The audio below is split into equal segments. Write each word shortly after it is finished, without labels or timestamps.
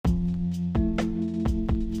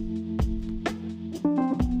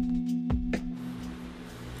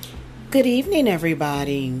Good evening,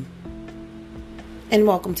 everybody, and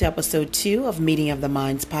welcome to episode 2 of Meeting of the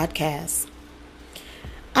Minds podcast.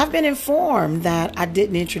 I've been informed that I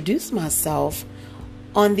didn't introduce myself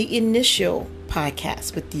on the initial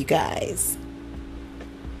podcast with you guys.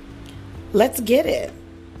 Let's get it.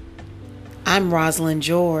 I'm Rosalind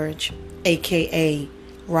George, aka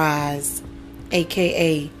Roz,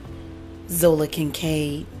 aka Zola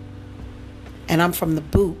Kincaid, and I'm from the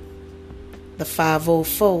Boot, the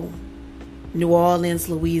 504, New Orleans,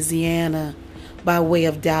 Louisiana, by way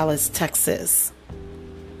of Dallas, Texas.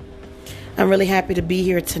 I'm really happy to be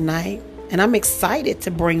here tonight, and I'm excited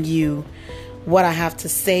to bring you what I have to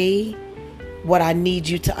say, what I need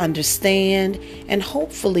you to understand, and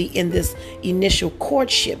hopefully in this initial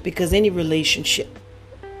courtship, because any relationship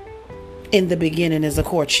in the beginning is a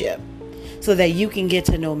courtship, so that you can get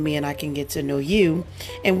to know me and I can get to know you,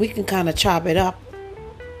 and we can kind of chop it up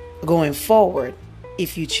going forward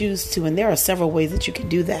if you choose to. And there are several ways that you can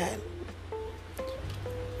do that.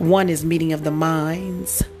 One is Meeting of the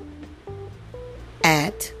Minds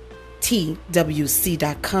at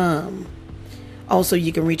twc.com. Also,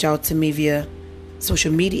 you can reach out to me via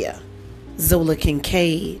social media. Zola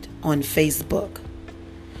Kincaid on Facebook.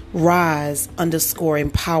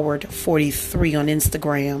 Roz_empowered43 on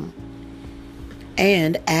Instagram.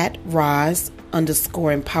 And at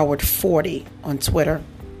Roz_empowered40 on Twitter.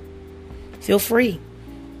 Feel free.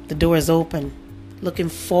 The door is open. Looking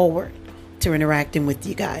forward to interacting with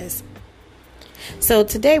you guys. So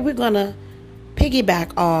today we're going to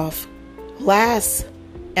piggyback off last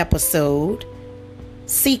episode,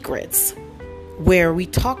 Secrets, where we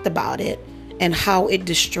talked about it and how it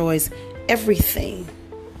destroys everything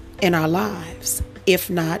in our lives if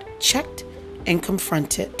not checked and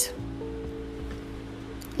confronted.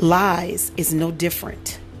 Lies is no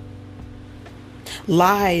different.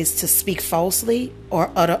 Lies, to speak falsely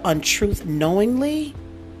or utter untruth knowingly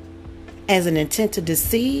as an intent to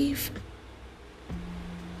deceive,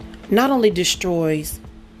 not only destroys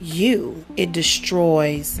you, it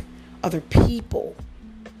destroys other people,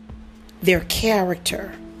 their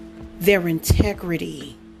character, their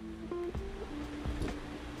integrity.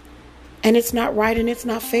 And it's not right and it's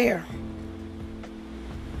not fair.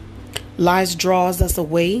 Lies draws us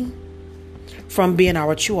away from being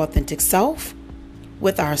our true authentic self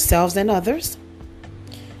with ourselves and others.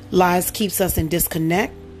 Lies keeps us in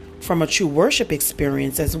disconnect from a true worship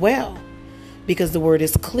experience as well, because the word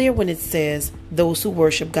is clear when it says those who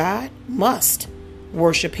worship God must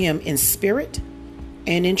worship Him in spirit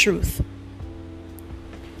and in truth.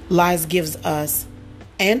 Lies gives us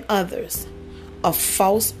and others a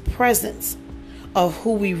false presence of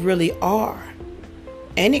who we really are,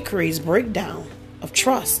 and it creates breakdown of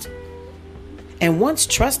trust. And once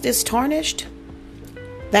trust is tarnished,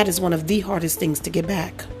 that is one of the hardest things to get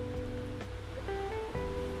back.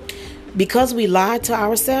 Because we lie to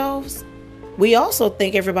ourselves, we also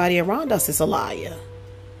think everybody around us is a liar.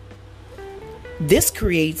 This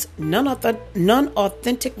creates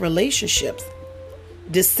non-authentic relationships,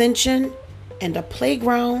 dissension, and a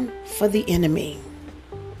playground for the enemy.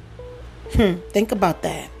 Think about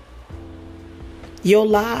that. Your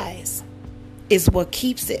lies is what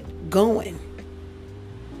keeps it going.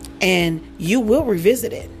 And you will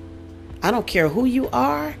revisit it. I don't care who you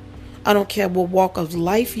are. I don't care what walk of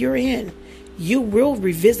life you're in. You will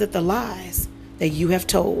revisit the lies that you have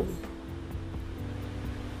told.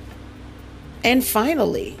 And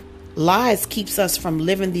finally, lies keeps us from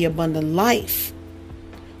living the abundant life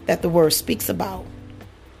that the word speaks about.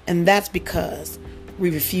 And that's because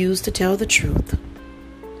we refuse to tell the truth.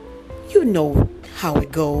 You know how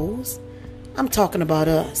it goes. I'm talking about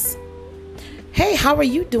us. Hey, how are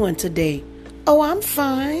you doing today? Oh, I'm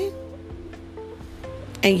fine.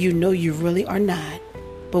 And you know you really are not.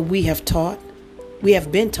 But we have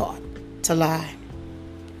been taught to lie.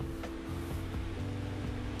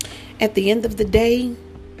 At the end of the day,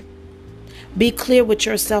 be clear with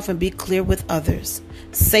yourself and be clear with others.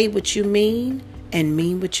 Say what you mean and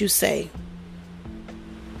mean what you say.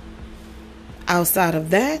 Outside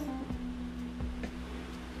of that,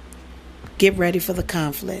 get ready for the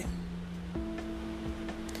conflict.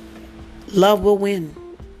 Love will win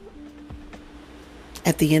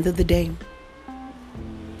at the end of the day.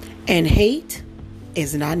 And hate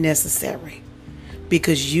is not necessary,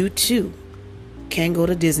 because you too can go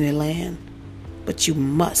to Disneyland, but you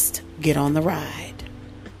must get on the ride.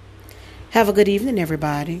 Have a good evening,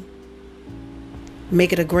 everybody.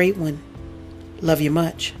 Make it a great one. Love you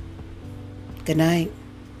much. Good night.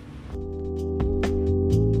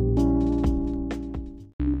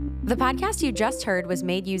 The podcast you just heard was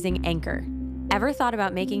made using Anchor. Ever thought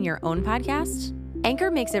about making your own podcast?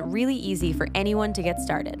 Anchor makes it really easy for anyone to get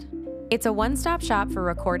started. It's a one-stop shop for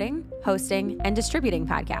recording, hosting, and distributing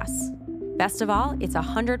podcasts. Best of all, it's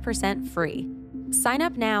 100% free. Sign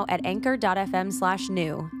up now at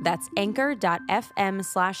anchor.fm/new. That's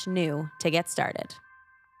anchor.fm/new to get started.